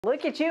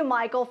Look at you,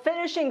 Michael,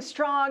 finishing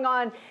strong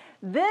on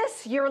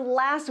this, your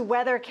last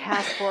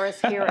weathercast for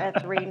us here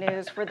at 3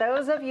 News. For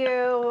those of you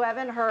who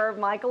haven't heard,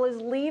 Michael is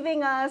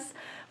leaving us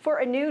for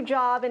a new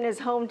job in his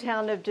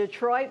hometown of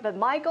Detroit. But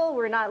Michael,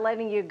 we're not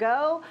letting you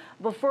go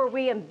before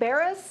we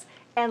embarrass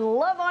and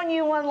love on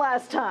you one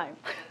last time.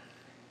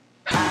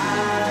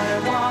 I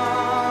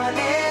want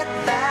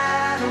it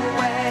that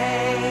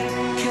way,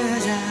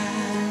 'cause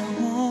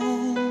I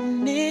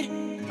want it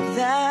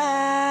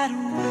that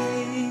way.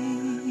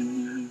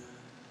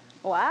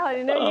 Wow, I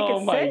didn't know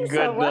you could sing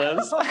so well.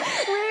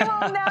 We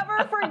will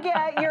never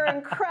forget your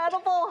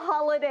incredible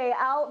holiday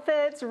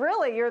outfits.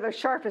 Really, you're the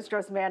sharpest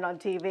dressed man on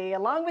TV,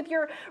 along with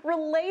your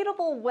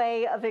relatable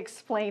way of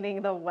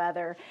explaining the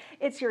weather.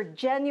 It's your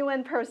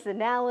genuine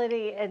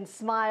personality and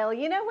smile.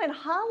 You know, when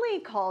Holly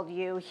called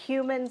you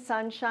human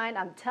sunshine,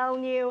 I'm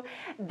telling you,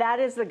 that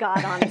is the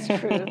God honest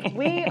truth.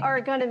 We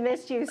are going to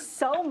miss you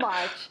so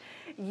much.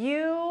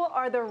 You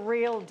are the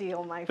real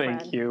deal, my friend.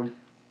 Thank you.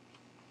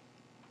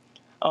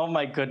 Oh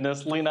my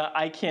goodness, Lynna,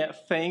 I can't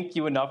thank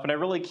you enough, and I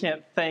really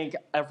can't thank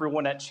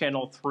everyone at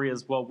Channel 3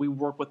 as well. We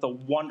work with a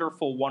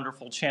wonderful,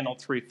 wonderful Channel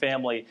 3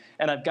 family,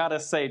 and I've got to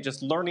say,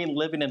 just learning,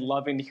 living, and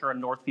loving here in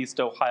Northeast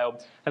Ohio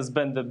has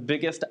been the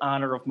biggest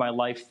honor of my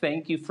life.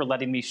 Thank you for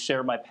letting me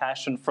share my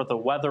passion for the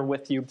weather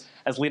with you.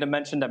 As Lynna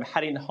mentioned, I'm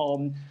heading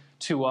home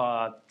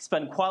to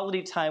spend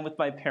quality time with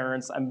my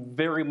parents. I'm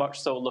very much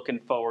so looking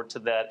forward to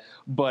that.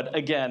 But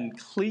again,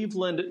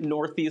 Cleveland,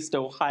 Northeast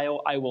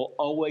Ohio, I will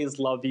always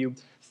love you.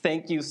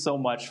 Thank you so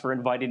much for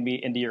inviting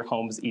me into your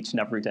homes each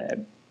and every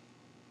day.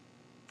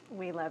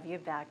 We love you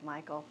back,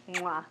 Michael.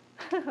 Mwah.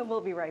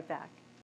 We'll be right back.